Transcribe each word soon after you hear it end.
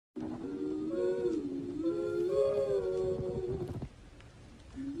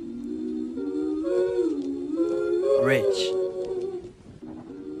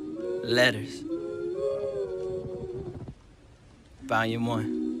Letters, Volume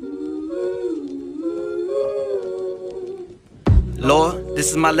 1. Lord, this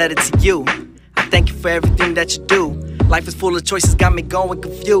is my letter to you. I thank you for everything that you do. Life is full of choices, got me going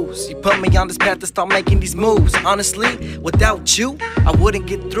confused. You put me on this path to start making these moves. Honestly, without you, I wouldn't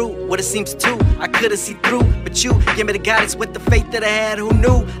get through what it seems to. I couldn't see through, but you gave me the guidance with the faith that I had. Who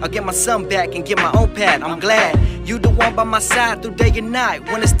knew? I'll get my son back and get my own path. I'm glad you the one by my side through day and night.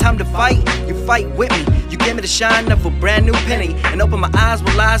 When it's time to fight, you fight with me. You gave me the shine of a brand new penny and open my eyes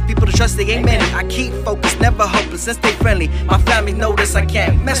with lies, people to trust, they ain't many. I keep focused, never hopeless, and stay friendly. My family know this, I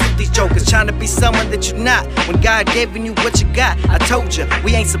can't mess with these jokers, trying to be someone that you're not. When God gave you what you got, I told you,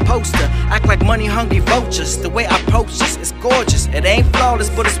 we ain't supposed to act like money-hungry vultures. The way I approach this is gorgeous. It ain't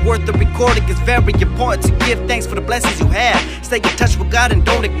flawless, but it's worth the recording. It's very important to give thanks for the blessings you have. Stay in touch with God and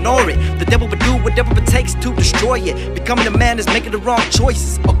don't ignore it. The devil would do whatever it takes to destroy it. Becoming a man is making the wrong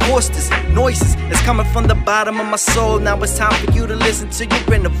choices. Of course, this noises is coming from the bottom of my soul. Now it's time for you to listen to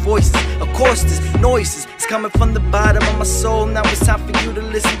your inner voices. Of course, this noises is coming from the bottom of my soul. Now it's time for you to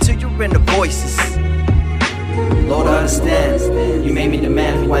listen to your inner voices. Lord, I understand you made me the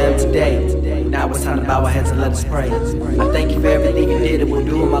man who I am today. Now it's time to bow our heads and let us pray. I thank you for everything you did and will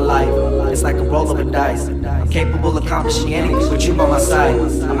do in my life. It's like a roll of the dice. I'm capable of accomplishing anything with you by my side.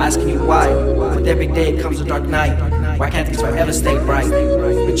 I'm asking you why. With every day comes a dark night. Why can't things forever stay bright?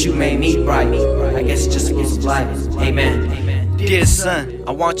 But you made me bright. I guess it's just a gift of life. Amen. Dear son,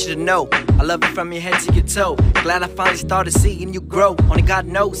 I want you to know I love you from your head to your toe. Glad I finally started seeing you grow. Only God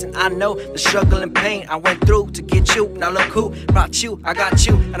knows, and I know the struggle and pain I went through to get you. Now look who brought you, I got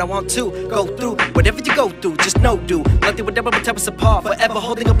you, and I want to go through whatever you go through. Just know, do nothing would ever tear us apart. Forever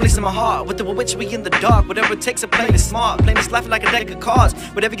holding a place in my heart. With the witch we in the dark. Whatever it takes, I'm playing it smart. Playing this life like a deck of cards.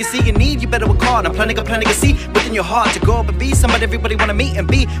 Whatever you see you need, you better work hard. I'm planning a seed within your heart to grow up and be somebody everybody wanna meet and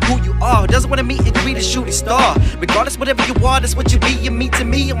be who you are. Who doesn't wanna meet and greet a shooting star? Regardless, whatever you are, that's what you be. You mean to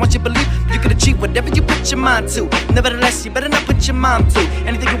me, and once you believe, you can achieve whatever you put your mind to. Nevertheless, you better not put your mind to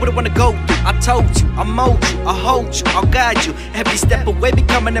anything you wouldn't wanna go through. I told you, I'll mold you, I'll hold you, I'll guide you every step away,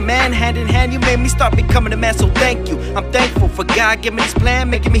 becoming a man. Hand in hand, you made me start becoming a man. So thank you, I'm thankful for God giving me this plan,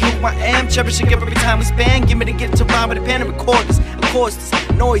 making me who I am, cherishing every time we span. Give me the gift to rhyme with a pen and record this. Of course, this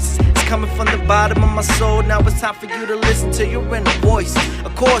noises is coming from the bottom of my soul. Now it's time for you to listen to your inner voice.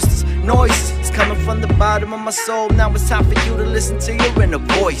 Of course, this noises is coming from the bottom of my soul. Now it's time for you to listen to your inner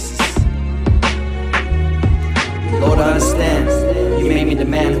voices. Lord, I understand you made me the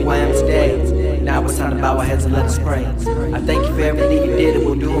man who I am today. Now it's time to bow our heads and let us pray. I thank you for everything you did and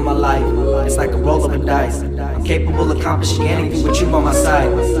will do in my life. It's like a roll of the dice. I'm capable of accomplishing anything with you by my side.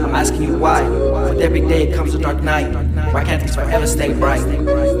 I'm asking you why. With every day comes a dark night. Why can't things forever stay bright?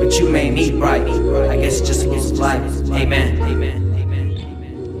 But you made me bright. I guess it's just a gift of life. Amen. Amen.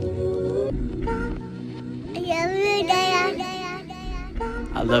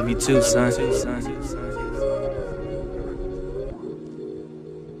 I love you too, son.